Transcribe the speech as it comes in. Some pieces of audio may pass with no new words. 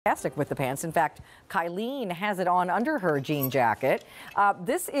Fantastic with the pants. In fact, Kylene has it on under her jean jacket.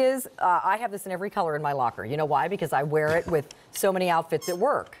 This is, I have this in every color in my locker. You know why? Because I wear it with so many outfits at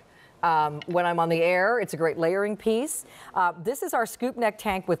work. When I'm on the air, it's a great layering piece. This is our scoop neck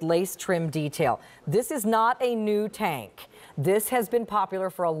tank with lace trim detail. This is not a new tank. This has been popular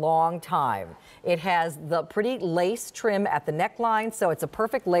for a long time. It has the pretty lace trim at the neckline, so it's a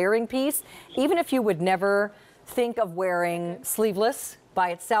perfect layering piece. Even if you would never think of wearing sleeveless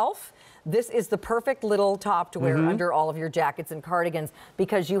by itself, this is the perfect little top to wear under all of your jackets and cardigans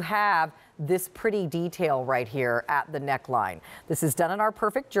because you have this pretty detail right here at the neckline. This is done in our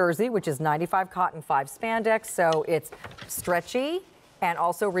perfect jersey, which is 95 cotton, 5 spandex, so it's stretchy and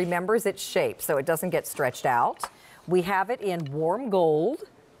also remembers its shape so it doesn't get stretched out. We have it in warm gold,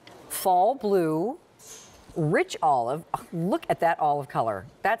 fall blue, rich olive. Oh, look at that olive color.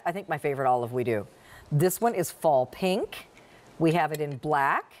 That's, I think, my favorite olive we do. This one is fall pink. We have it in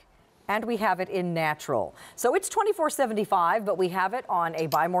black, and we have it in natural. So it's $24.75, but we have it on a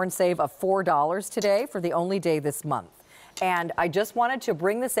buy more and save of $4 today for the only day this month. And I just wanted to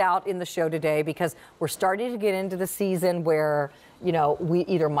bring this out in the show today because we're starting to get into the season where, you know, we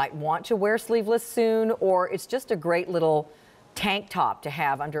either might want to wear sleeveless soon, or it's just a great little tank top to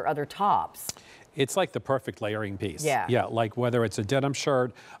have under other tops. It's like the perfect layering piece. Yeah. Yeah, like whether it's a denim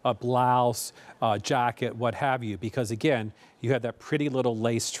shirt, a blouse, a jacket, what have you, because again, you have that pretty little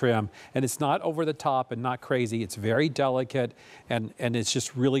lace trim and it's not over the top and not crazy. It's very delicate and it's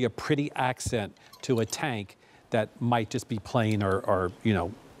just really a pretty accent to a tank that might just be plain or you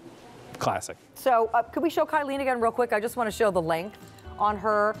know, classic. So could we show Kylene again real quick? I just want to show the length on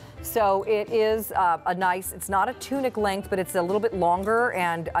her. So it is a nice, it's not a tunic length, but it's a little bit longer,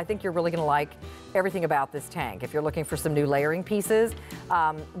 and I think you're really going to like everything about this tank. If you're looking for some new layering pieces,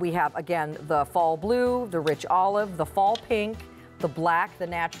 we have, again, the fall blue, the rich olive, the fall pink, the black, the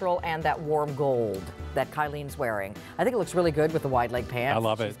natural, and that warm gold that Kylene's wearing. I think it looks really good with the wide leg pants I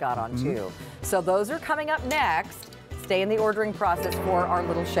love it. She's got on too. So those are coming up next. Stay in the ordering process for our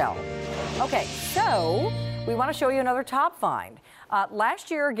little shell. Okay, so we want to show you another top find. Last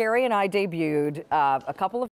year, Gary and I debuted a couple of